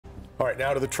All right,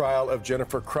 now to the trial of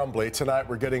Jennifer Crumbley. Tonight,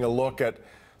 we're getting a look at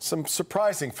some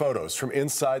surprising photos from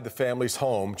inside the family's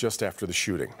home just after the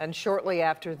shooting. And shortly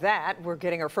after that, we're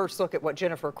getting our first look at what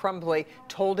Jennifer Crumbley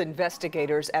told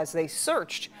investigators as they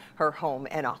searched her home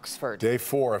in Oxford. Day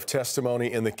 4 of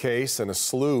testimony in the case and a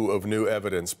slew of new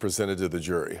evidence presented to the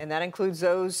jury. And that includes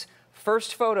those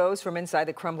first photos from inside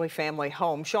the Crumbley family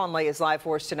home. Sean Lee is live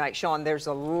for us tonight. Sean, there's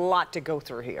a lot to go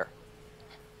through here.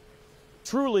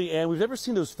 Truly, and we've never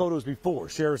seen those photos before.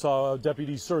 Sheriff's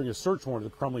deputies serving a search warrant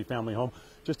at the Crumbley family home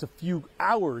just a few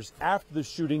hours after the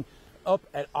shooting up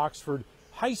at Oxford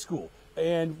High School.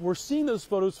 And we're seeing those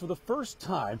photos for the first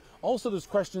time. Also, there's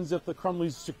questions if the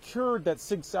Crumbleys secured that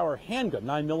Sig Sauer handgun,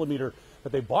 9mm,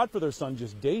 that they bought for their son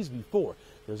just days before.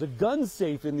 There's a gun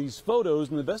safe in these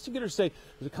photos, and investigators say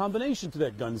there's a combination to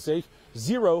that gun safe,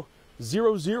 000.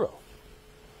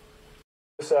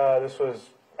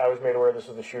 I was made aware this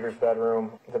was the shooter's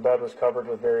bedroom. The bed was covered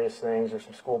with various things. There's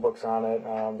some school books on it.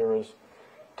 There was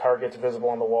targets visible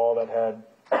on the wall that had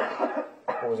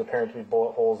what was apparent to be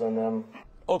bullet holes in them.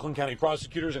 Oakland County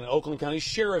prosecutors and Oakland County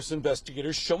Sheriff's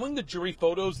investigators showing the jury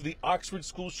photos of the Oxford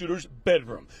school shooter's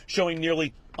bedroom, showing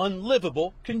nearly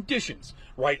unlivable conditions.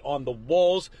 Right on the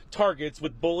walls, targets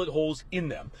with bullet holes in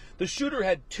them. The shooter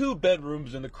had 2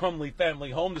 bedrooms in the Crumbley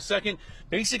family home, the second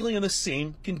basically in the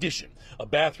same condition. A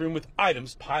bathroom with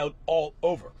items piled all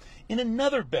over. In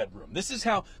another bedroom, this is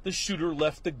how the shooter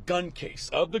left the gun case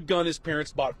of the gun his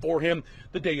parents bought for him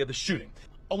the day of the shooting,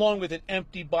 along with an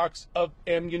empty box of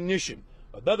ammunition.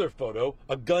 Another photo,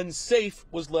 a gun safe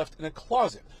was left in a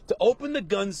closet. To open the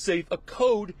gun safe, a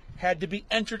code had to be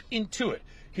entered into it.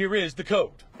 Here is the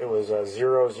code. It was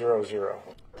 000.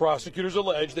 Prosecutors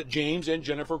allege that James and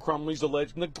Jennifer Crumbley's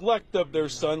alleged neglect of their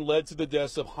son led to the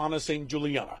deaths of Hannah St.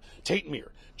 Juliana, Tate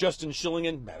Meir, Justin Schilling,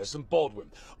 and Madison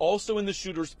Baldwin. Also in the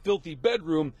shooter's filthy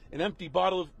bedroom, an empty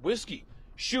bottle of whiskey.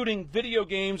 Shooting video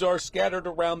games are scattered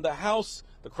around the house,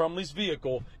 the Crumbley's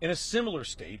vehicle in a similar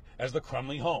state as the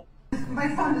Crumbley home.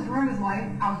 My son just ruined his life.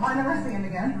 I'll probably never see him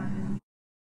again.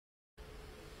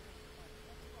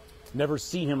 Never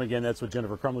see him again. That's what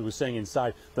Jennifer Crumbley was saying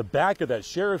inside the back of that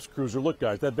sheriff's cruiser. Look,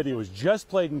 guys, that video was just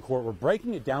played in court. We're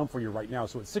breaking it down for you right now.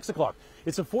 So at 6 o'clock,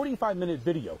 it's a 45-minute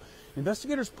video.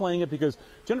 Investigators playing it because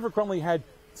Jennifer Crumbley had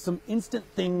some instant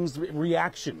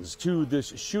reactions to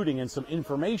this shooting and some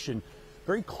information.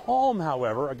 Very calm,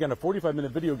 however. Again, a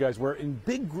 45-minute video, guys, where in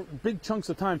big chunks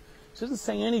of time, she doesn't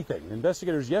say anything.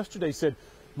 Investigators yesterday said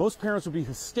most parents would be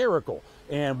hysterical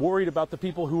and worried about the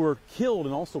people who were killed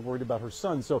and also worried about her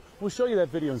son. So we'll show you that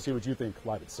video and see what you think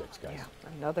live at 6, guys. Yeah,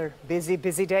 another busy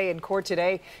day in court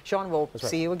today. Sean, we'll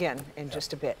see you again in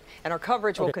just a bit. And our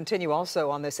coverage will continue also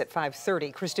on this at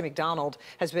 5:30. Christy McDonald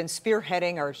has been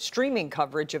spearheading our streaming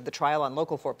coverage of the trial on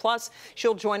Local 4+.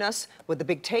 She'll join us with the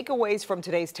big takeaways from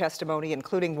today's testimony,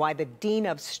 including why the dean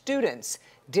of students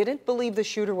didn't believe the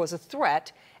shooter was a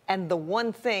threat and the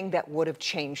one thing that would have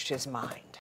changed his mind.